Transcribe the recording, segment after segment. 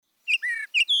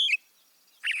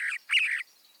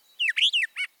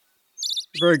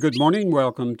Very good morning.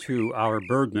 Welcome to our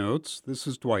Bird Notes. This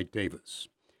is Dwight Davis.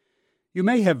 You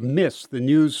may have missed the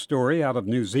news story out of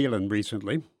New Zealand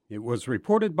recently. It was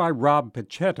reported by Rob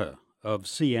Pachetta of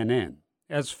CNN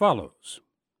as follows.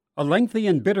 A lengthy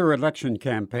and bitter election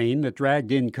campaign that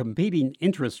dragged in competing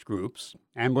interest groups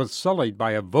and was sullied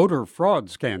by a voter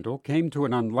fraud scandal came to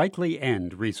an unlikely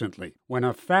end recently when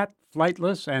a fat,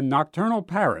 flightless, and nocturnal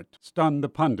parrot stunned the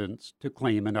pundits to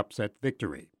claim an upset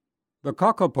victory. The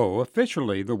kakapo,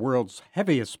 officially the world's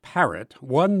heaviest parrot,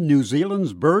 won New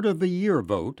Zealand's Bird of the Year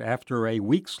vote after a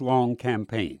weeks-long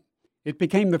campaign. It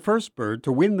became the first bird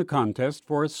to win the contest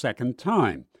for a second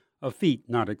time, a feat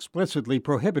not explicitly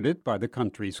prohibited by the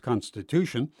country's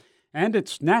constitution, and it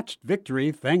snatched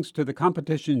victory thanks to the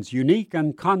competition's unique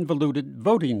and convoluted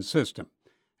voting system,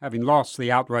 having lost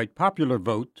the outright popular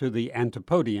vote to the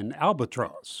Antipodean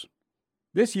albatross.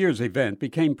 This year's event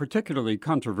became particularly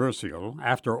controversial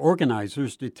after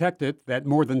organizers detected that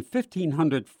more than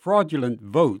 1,500 fraudulent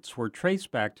votes were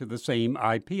traced back to the same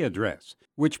IP address,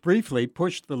 which briefly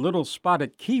pushed the little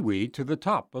spotted kiwi to the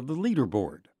top of the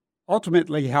leaderboard.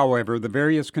 Ultimately, however, the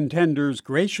various contenders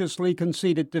graciously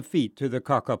conceded defeat to the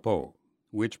kakapo,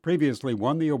 which previously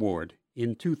won the award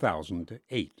in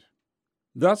 2008.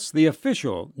 Thus, the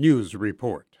official news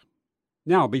report.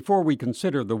 Now, before we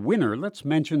consider the winner, let's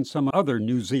mention some other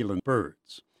New Zealand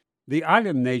birds. The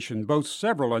island nation boasts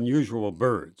several unusual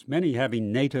birds, many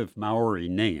having native Maori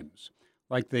names,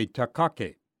 like the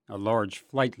takake, a large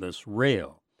flightless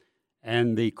rail,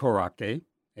 and the korake,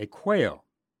 a quail.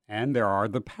 And there are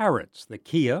the parrots, the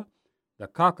kia, the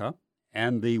kaka,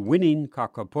 and the winning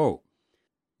kakapo.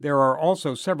 There are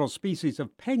also several species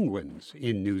of penguins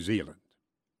in New Zealand.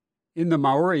 In the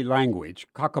Maori language,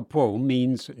 kakapo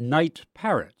means night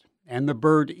parrot, and the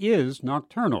bird is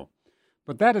nocturnal.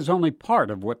 But that is only part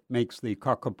of what makes the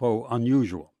kakapo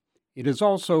unusual. It is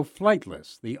also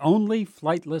flightless, the only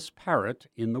flightless parrot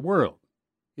in the world.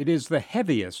 It is the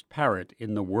heaviest parrot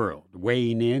in the world,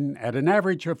 weighing in at an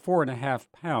average of 4.5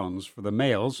 pounds for the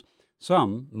males,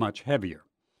 some much heavier.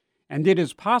 And it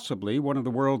is possibly one of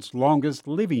the world's longest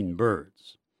living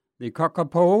birds. The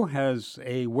kakapo has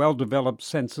a well-developed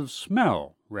sense of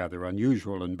smell, rather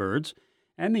unusual in birds,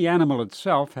 and the animal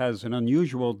itself has an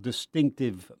unusual,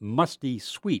 distinctive, musty,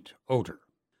 sweet odor.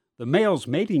 The male's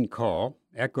mating call,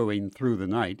 echoing through the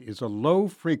night, is a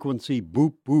low-frequency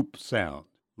boop-boop sound,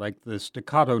 like the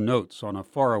staccato notes on a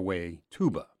faraway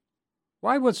tuba.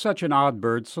 Why was such an odd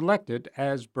bird selected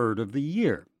as Bird of the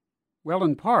Year? Well,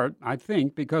 in part, I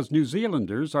think, because New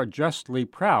Zealanders are justly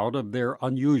proud of their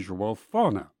unusual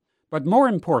fauna. But more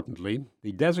importantly,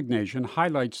 the designation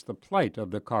highlights the plight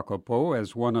of the kakapo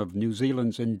as one of New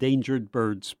Zealand's endangered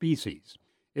bird species.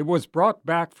 It was brought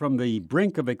back from the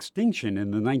brink of extinction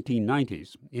in the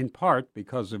 1990s, in part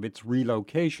because of its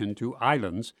relocation to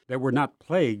islands that were not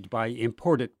plagued by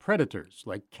imported predators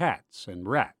like cats and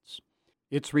rats.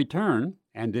 Its return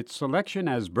and its selection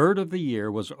as Bird of the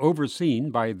Year was overseen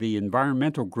by the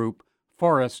environmental group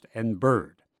Forest and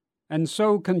Bird. And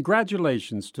so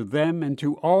congratulations to them and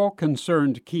to all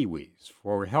concerned Kiwis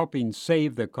for helping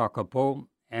save the kakapo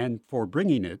and for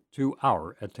bringing it to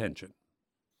our attention.